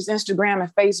pages, Instagram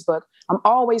and Facebook, I'm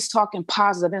always talking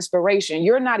positive inspiration.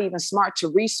 You're not even smart to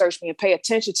research me and pay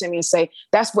attention to me and say,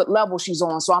 that's what level she's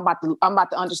on. So I'm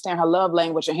about to understand her love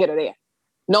language and hit her there.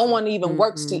 No one even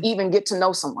works to even get to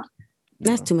know someone.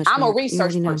 That's too much. I'm a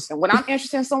research person. When I'm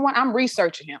interested in someone, I'm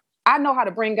researching him. I know how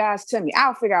to bring guys to me.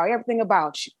 I'll figure out everything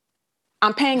about you.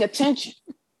 I'm paying attention.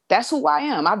 That's who I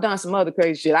am. I've done some other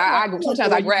crazy shit. Sometimes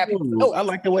I grab people. I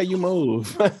like the way you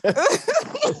move.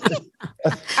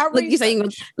 You say you're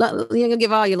gonna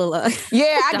give all your little. I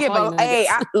give a. Hey,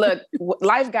 look,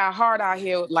 life got hard out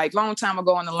here. Like, long time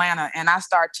ago in Atlanta, and I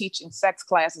started teaching sex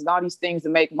classes, all these things to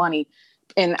make money,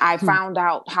 and I found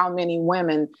out how many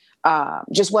women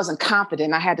just wasn't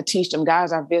confident. I had to teach them.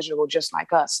 Guys are visual just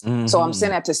like us. So I'm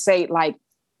saying that to say, like,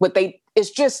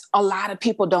 it's just a lot of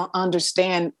people don't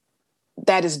understand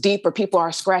that is deeper. People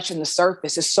are scratching the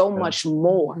surface. It's so much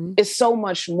more. It's so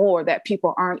much more that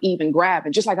people aren't even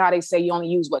grabbing. Just like how they say you only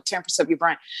use 10% of your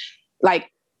brain.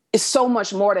 Like, it's so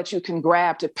much more that you can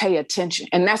grab to pay attention.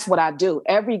 And that's what I do.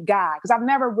 Every guy, because I've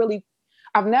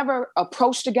never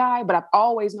approached a guy, but I've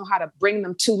always know how to bring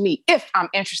them to me if I'm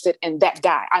interested in that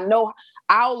guy. I know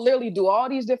I'll literally do all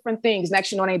these different things.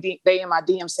 Next, you know, they in my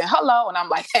DM saying hello, and I'm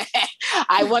like,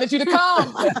 I wanted you to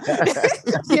come.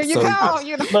 Here you go.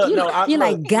 You're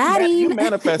like, got him. You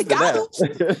manifested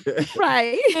that.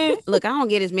 Right. Look, I don't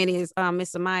get as many as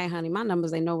Miss Amaya, honey. My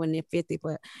numbers ain't nowhere near 50,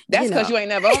 but that's because you ain't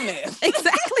never on there.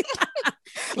 Exactly.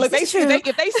 Look,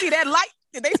 if they see that light,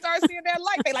 if they start seeing that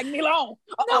light, they like me alone.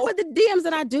 No, but the DMs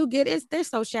that I do get they're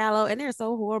so shallow and they're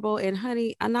so horrible. And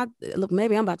honey,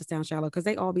 maybe I'm about to sound shallow because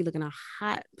they all be looking a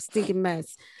hot, stinking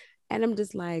mess. And I'm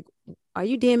just like, are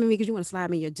you DMing me because you want to slide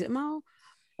me your demo?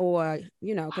 Or,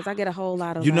 because I get a whole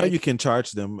lot of you can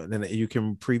charge them and then you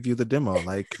can preview the demo.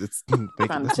 Like it's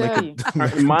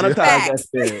monetize that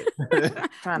shit.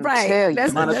 Right.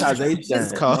 That's monetization.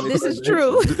 It's called, this is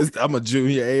true. I'm a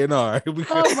junior A&R.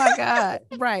 Oh my God.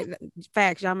 Right.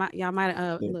 Facts. Y'all might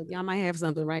have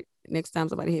something right next time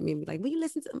somebody hit me and be like, will you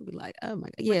listen to them? Be like, oh my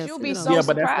God. Yes. You'll be so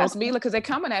surprised, Mila, because they're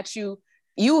coming at you.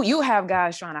 You have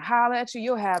guys trying to holler at you.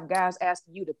 You'll have guys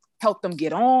asking you to help them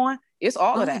get on. It's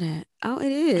all of that. Oh,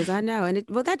 it is. I know. And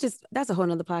that's a whole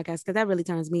nother podcast because that really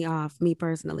turns me off, me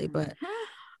personally. But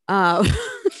but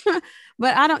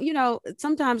I don't,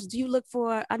 sometimes do you look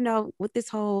for, I know with this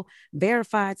whole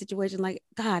verified situation, like,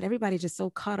 God, everybody's just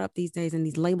so caught up these days in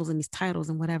these labels and these titles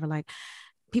and whatever. Like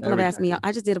people have asked me,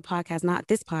 I just did a podcast, not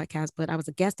this podcast, but I was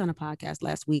a guest on a podcast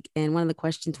last week. And one of the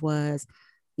questions was,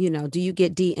 do you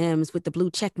get DMs with the blue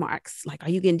check marks? Like,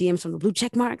 are you getting DMs from the blue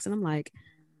check marks? And I'm like,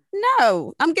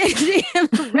 no, I'm getting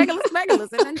DMs from regulars.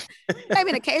 And then maybe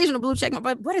an occasional blue check mark,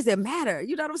 but what does it matter?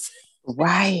 You know what I'm saying?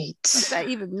 Right. What does that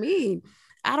even mean?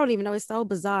 I don't even know. It's so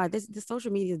bizarre. This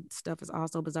social media stuff is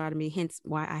also bizarre to me. Hence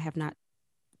why I have not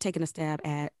taken a stab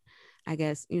at, I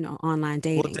guess, online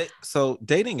dating. Well, so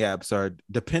dating apps are,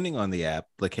 depending on the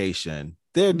application,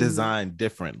 they're designed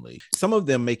differently. Some of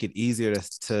them make it easier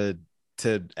to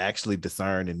actually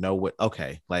discern and know I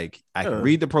can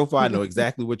read the profile, I know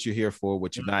exactly what you're here for,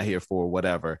 what you're not here for,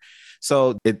 whatever.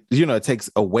 So it takes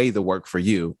away the work for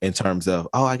you in terms of,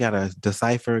 I gotta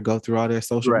decipher, go through all their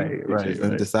social media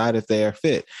and decide if they are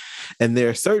fit. And there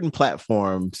are certain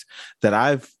platforms that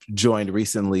I've joined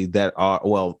recently that are,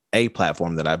 a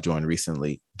platform that I've joined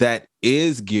recently that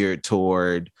is geared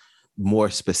toward more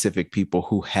specific people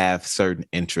who have certain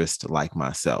interests like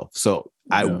myself. So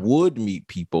I would meet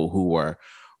people who are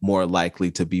more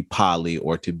likely to be poly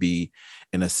or to be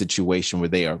in a situation where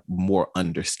they are more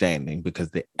understanding because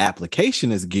the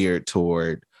application is geared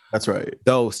toward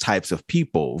those types of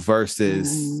people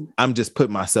versus I'm just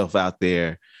putting myself out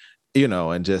there,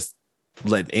 and just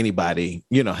let anybody,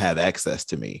 have access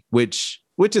to me, which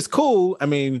is cool. I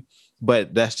mean,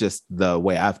 but that's just the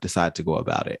way I've decided to go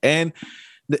about it. And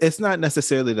it's not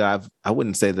necessarily that I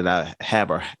wouldn't say that I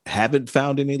have or haven't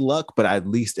found any luck, but I at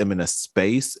least am in a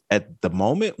space at the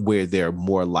moment where they're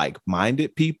more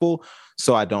like-minded people.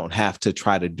 So I don't have to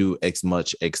try to do as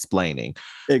much explaining.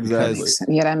 Exactly.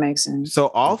 Yeah, that makes sense.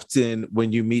 So often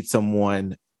when you meet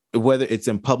someone, whether it's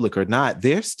in public or not,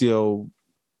 they're still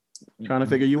trying to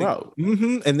figure you out.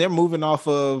 And they're moving off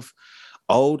of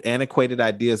old antiquated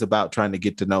ideas about trying to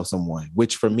get to know someone,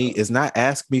 which for me is not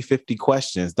ask me 50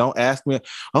 questions. Don't ask me,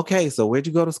 okay, so where'd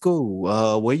you go to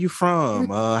school? Where you from?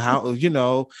 How,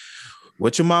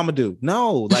 what your mama do?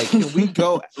 No, can we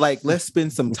go, let's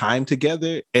spend some time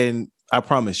together. And I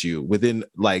promise you, within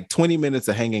 20 minutes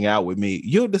of hanging out with me,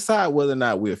 you'll decide whether or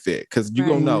not we're fit because you're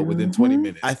going to know within 20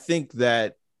 minutes. I think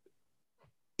that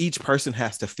each person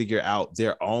has to figure out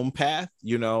their own path,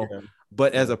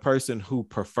 but as a person who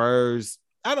prefers,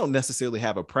 I don't necessarily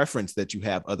have a preference that you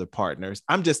have other partners.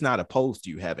 I'm just not opposed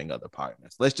to you having other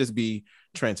partners. Let's just be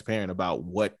transparent about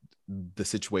what the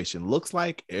situation looks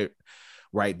like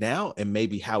right now and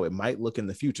maybe how it might look in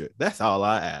the future. That's all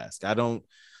I ask.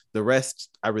 The rest,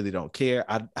 I really don't care.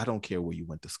 I don't care where you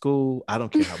went to school. I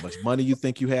don't care how much money you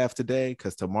think you have today,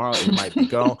 because tomorrow it might be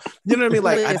gone. You know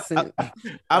what I mean?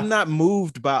 I'm not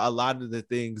moved by a lot of the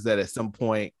things that at some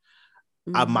point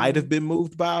I might have been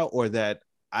moved by, or that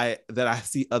I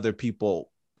see other people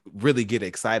really get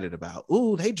excited about.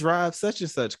 Ooh, they drive such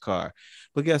and such car.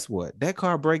 But guess what? That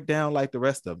car break down like the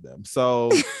rest of them.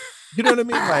 So you know what I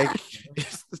mean?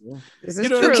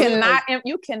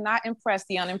 You cannot impress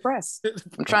the unimpressed.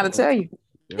 I'm trying to tell you.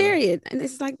 Period. And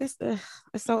it's like this,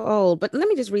 it's so old. But let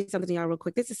me just read something to y'all real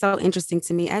quick. This is so interesting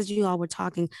to me. As you all were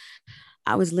talking,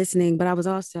 I was listening, but I was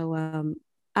also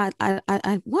I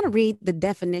want to read the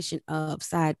definition of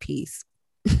side piece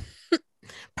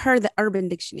per the Urban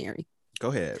Dictionary. Go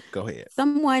ahead.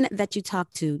 Someone that you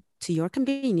talk to your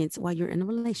convenience while you're in a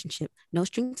relationship. No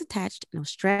strings attached, no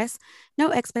stress,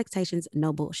 no expectations,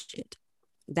 no bullshit.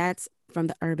 That's from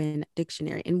the Urban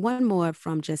Dictionary. And one more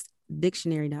from just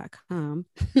dictionary.com,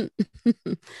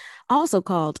 also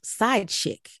called side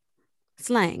chick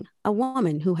slang, a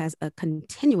woman who has a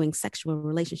continuing sexual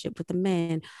relationship with a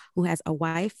man who has a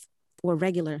wife or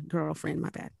regular girlfriend. My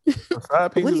bad.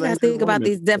 What do you guys think about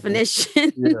these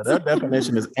definitions? Yeah, that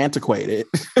definition is antiquated.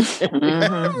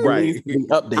 Right.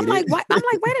 Updated. I'm like,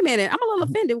 wait a minute. I'm a little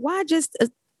offended. Why just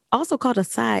also called a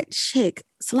side chick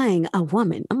slang a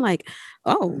woman? I'm like,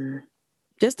 oh,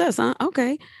 just us, huh?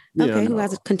 Okay. Okay, who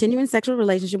has a continuing sexual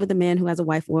relationship with a man who has a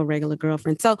wife or a regular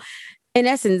girlfriend. So in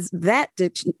essence, that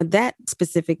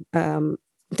specific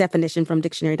definition from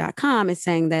dictionary.com is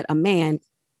saying that a man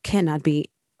cannot be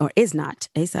or is not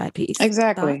a side piece.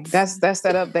 Exactly. That's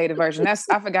that updated version.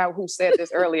 I forgot who said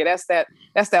this earlier. That's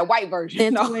that white version.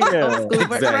 Exactly.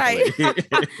 Right.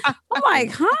 I'm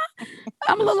like, huh?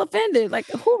 I'm a little offended. Like,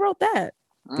 who wrote that?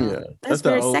 Yeah, that's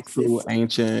very the old sexist. school,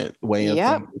 ancient way of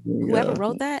thinking. Whoever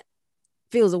wrote that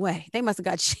feels away. They must have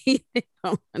got cheated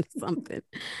on something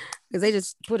because they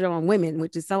just put it on women,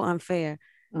 which is so unfair.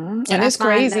 And it's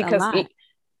crazy because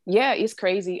it's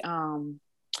crazy.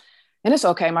 And it's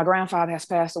okay. My grandfather has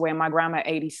passed away and my grandma at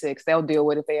 86. They'll deal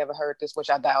with it if they ever heard this,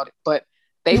 which I doubt it. But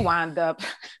they wind up,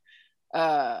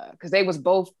 because they was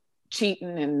both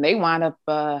cheating and they wind up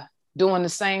doing the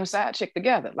same side chick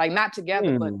together. Like not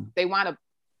together, but they wind up,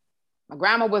 my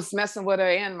grandma was messing with her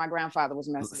and my grandfather was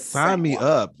messing with her. Sign me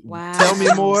up. Wow. Tell me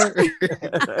more.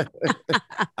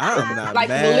 I'm not like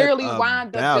mad literally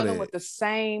wind up dealing it. with the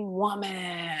same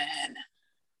woman.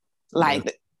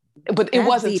 Like, but it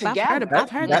wasn't deep. together. I've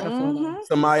heard that before.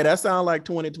 Somebody, that sounds like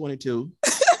 2022.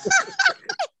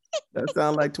 That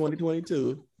sounds like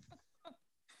 2022.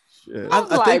 Shit. I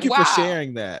thank you for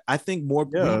sharing that. I think we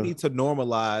need to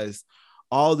normalize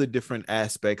all the different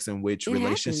aspects in which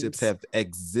relationships have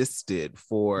existed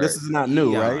for this is not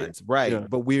new, eons, right? Yeah.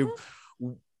 But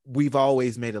we've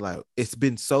always made it like it's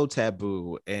been so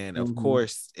taboo. And of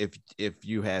course, if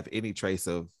you have any trace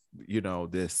of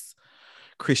this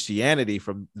Christianity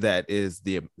from that is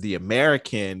the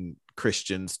American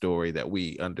Christian story that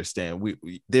we understand,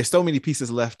 we there's so many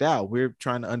pieces left out. We're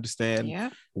trying to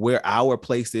understand where our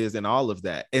place is and all of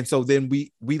that, and so then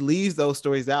we leave those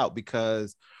stories out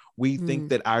because we think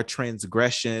that our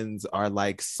transgressions are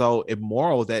like so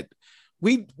immoral that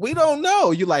we don't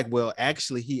know. You're like, well,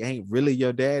 actually, he ain't really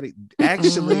your daddy.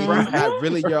 Actually, he's not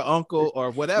really your uncle or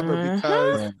whatever,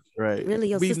 because really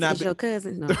your sister is your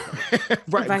cousin. No.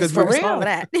 Right, because for real. All of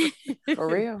that. For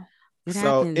real.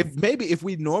 So if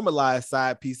we normalize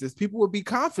side pieces, people would be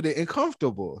confident and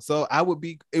comfortable. So it would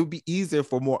be easier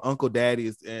for more uncle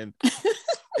daddies and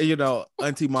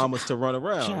auntie mamas to run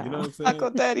around. You know what I'm saying? Uncle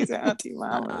daddies and auntie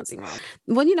mamas.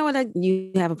 Well, you know what?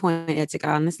 You have a point, Etik.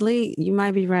 Honestly, you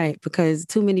might be right, because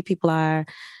too many people are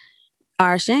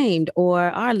ashamed or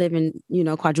are living,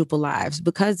 quadruple lives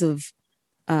because of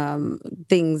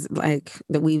things like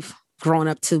that we've grown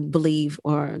up to believe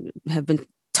or have been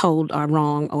told are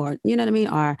wrong, or you know what I mean,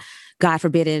 or God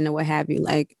forbidden, or what have you.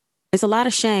 Like, it's a lot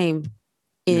of shame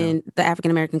in the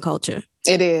African American culture.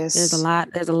 It is.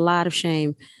 There's a lot of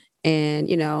shame, and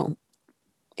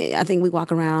I think we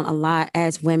walk around a lot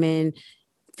as women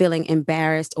feeling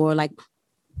embarrassed, or like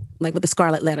with the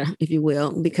scarlet letter, if you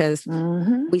will, because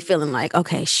we feeling like,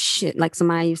 okay, shit, like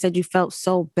somebody, you said you felt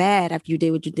so bad after you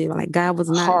did what you did, like God was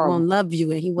not going to love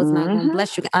you and he was not going to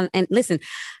bless you. And listen,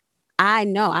 I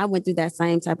know I went through that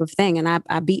same type of thing, and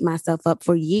I beat myself up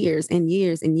for years and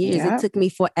years and years. It took me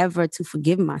forever to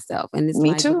forgive myself, and it's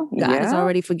me too. God has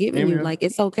already forgiven you. Like,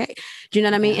 it's okay. Do you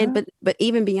know what I mean? And but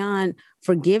even beyond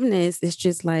forgiveness, it's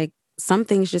just like some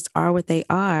things just are what they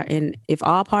are, and if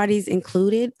all parties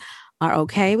included are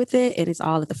okay with it, and it's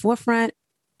all at the forefront,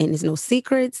 and there's no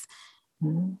secrets,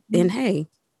 then hey,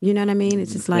 you know what I mean?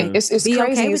 It's just like it's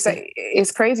crazy. You say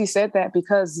it's crazy you said that,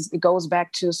 because it goes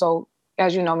back to, so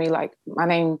as you know me, like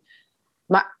I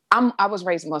was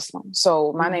raised Muslim,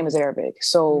 so my name is Arabic.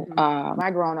 So my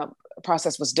growing up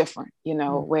process was different,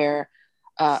 where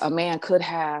a man could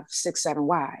have 6, 7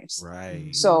 wives.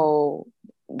 Right. So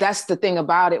that's the thing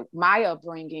about it. My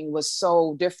upbringing was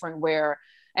so different, where,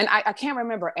 and I can't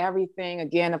remember everything.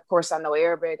 Again, of course, I know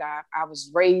Arabic. I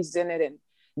was raised in it and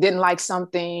didn't like some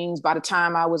things. By the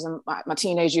time I was in my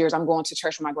teenage years, I'm going to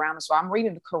church with my grandma. So I'm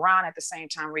reading the Quran at the same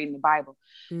time reading the Bible.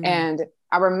 And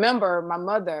I remember my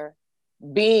mother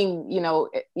being,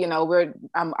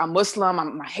 I'm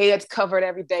Muslim. My head's covered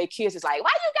every day. Kids is like,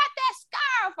 why you got that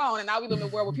scarf on? And now we live in a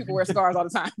world where people wear scarves all the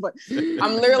time. But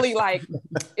I'm literally like,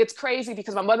 it's crazy,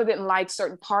 because my mother didn't like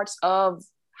certain parts of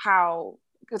how,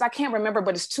 because I can't remember,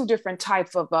 but it's 2 different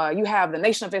types of, you have the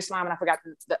Nation of Islam, and I forgot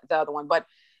the other one, but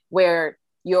where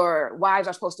your wives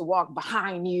are supposed to walk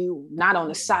behind you, not on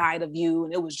the side of you.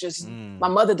 And it was just, my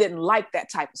mother didn't like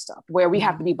that type of stuff where we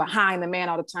have to be behind the man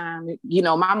all the time. You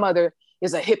know, my mother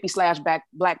is a hippie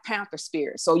 / Black Panther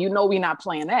spirit. So, you know, we're not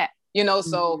playing that, you know?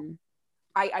 So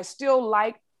I still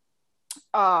like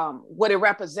what it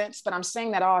represents, but I'm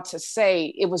saying that all to say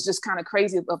it was just kind of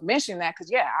crazy of mentioning that.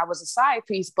 Cause yeah, I was a side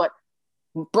piece, but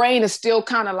brain is still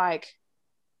kind of like,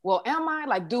 well, am I?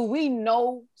 Like, do we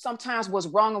know sometimes what's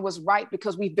wrong and what's right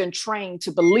because we've been trained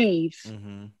to believe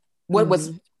what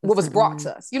was brought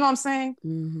to us? You know what I'm saying?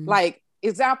 Like,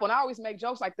 example, and I always make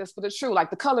jokes like this, but it's true. Like,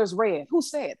 the color is red. Who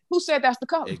said that's the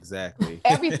color? Exactly.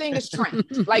 Everything is trained.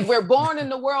 Like, we're born in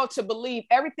the world to believe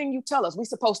everything you tell us. We're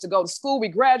supposed to go to school, we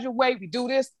graduate, we do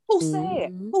this. Who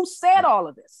said? Who said all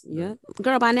of this? Yeah,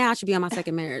 girl, by now I should be on my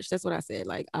second marriage. That's what I said.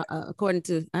 Like, according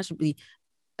to, I should be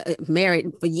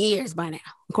married for years by now,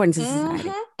 according to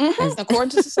society. According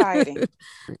to society.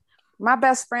 My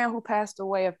best friend who passed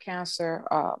away of cancer,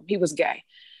 he was gay,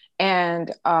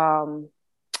 and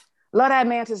love that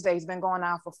man to this day. He's been going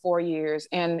on for 4 years,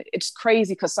 and it's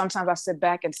crazy because sometimes I sit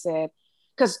back and said,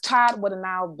 because Todd would have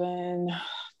now been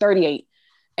 38,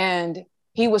 and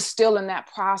he was still in that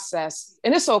process.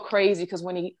 And it's so crazy because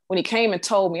when he came and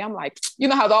told me, I'm like, you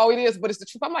know how it always is, but it's the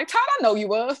truth. I'm like, Todd, I know you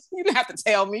was. You didn't have to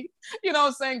tell me. You know what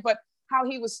I'm saying? But how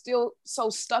he was still so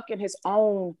stuck in his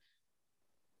own,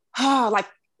 like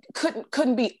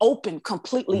couldn't be open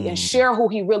completely and share who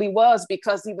he really was,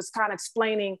 because he was kind of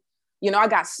explaining, you know, I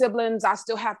got siblings. I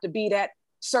still have to be that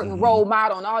certain role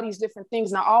model and all these different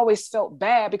things. And I always felt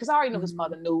bad because I already knew his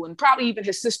mother knew, and probably even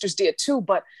his sisters did too.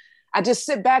 But I just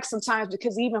sit back sometimes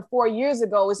because even 4 years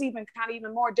ago, it's even kind of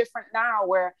even more different now,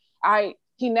 where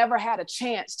he never had a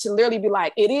chance to literally be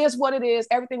like, it is what it is.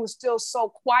 Everything was still so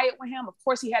quiet with him. Of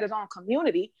course, he had his own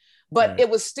community, but it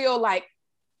was still like,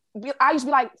 I used to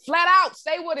be like, flat out,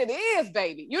 say what it is,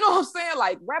 baby. You know what I'm saying?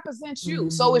 Like, represent you.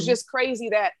 So it's just crazy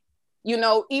that, you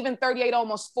know, even 38,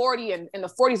 almost 40, and in the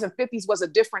 40s and 50s was a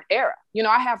different era. You know,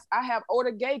 I have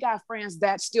older gay guy friends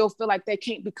that still feel like they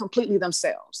can't be completely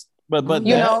themselves. But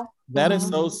you know, that is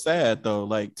so sad though,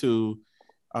 like to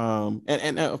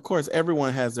and of course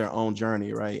everyone has their own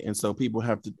journey, right? And so people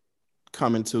have to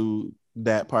come into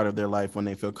that part of their life when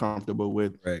they feel comfortable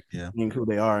with being who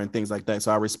they are and things like that.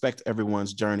 So I respect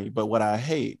everyone's journey. But what I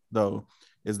hate though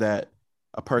is that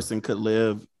a person could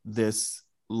live this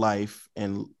life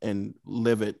and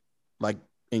live it, like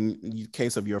in the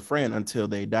case of your friend, until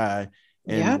they die,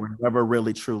 and we're never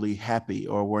really truly happy,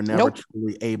 or we're never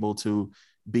truly able to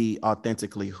be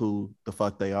authentically who the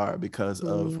fuck they are because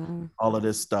of all of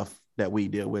this stuff that we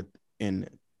deal with in,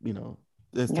 you know,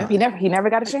 this time. He never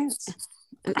got a chance.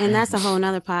 And that's a whole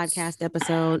nother podcast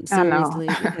episode, seriously,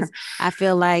 because I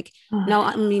feel like,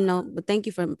 but thank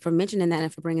you for mentioning that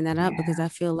and for bringing that up, because I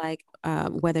feel like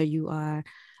whether you are,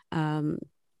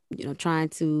 you know, trying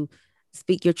to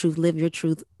speak your truth, live your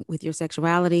truth with your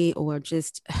sexuality, or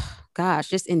just, gosh,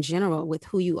 just in general with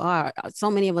who you are. So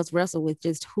many of us wrestle with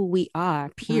just who we are,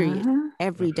 period,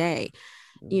 every day.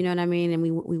 You know what I mean? And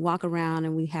we walk around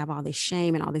and we have all this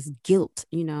shame and all this guilt,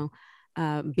 you know,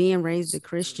 being raised a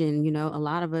Christian, you know, a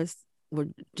lot of us were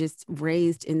just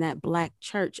raised in that Black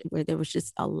church where there was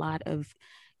just a lot of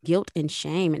guilt and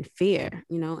shame and fear,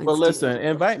 you know. Well, listen,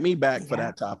 invite me back for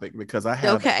that topic, because I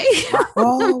have. Okay.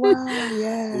 Oh, wow.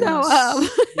 Yeah. So,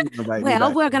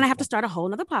 well, we're going to have to start a whole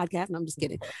nother podcast. No, I'm just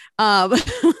kidding.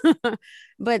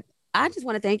 But I just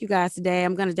want to thank you guys today.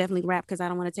 I'm going to definitely wrap because I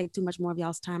don't want to take too much more of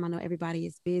y'all's time. I know everybody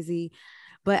is busy,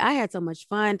 but I had so much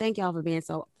fun. Thank y'all for being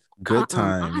so good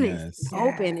time, honest,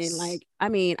 open, and like, I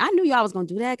mean, I knew y'all was gonna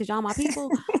do that because y'all my people,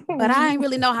 but I didn't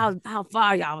really know how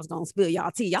far y'all was gonna spill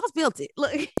y'all tea. Y'all spilled it.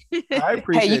 Look, I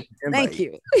appreciate it. Thank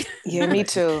you. Yeah, me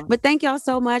too. But thank y'all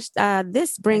so much.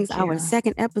 This brings our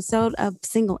second episode of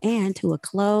Single and to a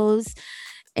close.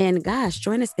 And gosh,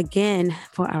 join us again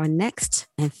for our next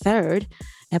and third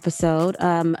episode.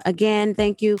 Again,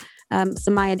 thank you,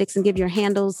 Samaya Dixon. Give your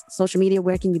handles, social media.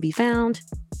 Where can you be found?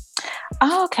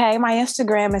 Okay, my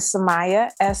Instagram is Samaya,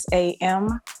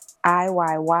 SAMIYYAH,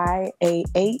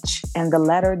 and the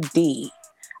letter D.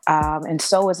 And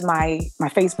so is my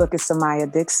Facebook is Samaya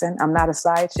Dixon. I'm not a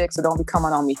side chick, so don't be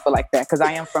coming on me for like that, because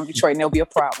I am from Detroit and there'll be a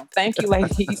problem. Thank you,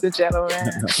 ladies and gentlemen.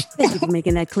 Thank you for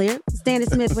making that clear.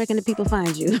 Stannis Smith, where can the people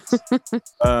find you?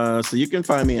 So you can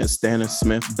find me at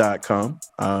stanissmith.com.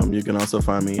 You can also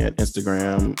find me at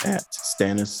Instagram at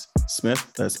Stannis Smith.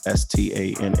 That's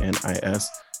STANNIS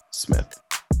Smith.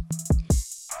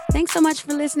 Thanks so much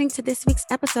for listening to this week's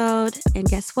episode. And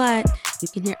guess what? You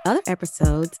can hear other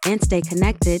episodes and stay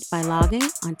connected by logging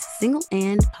on to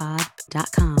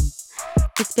singleandpod.com.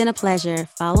 It's been a pleasure.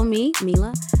 Follow me,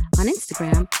 Mila, on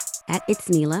Instagram at It's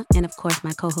Neela, and of course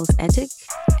my co-host Etik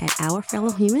at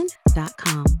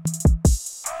OurFellowHuman.com.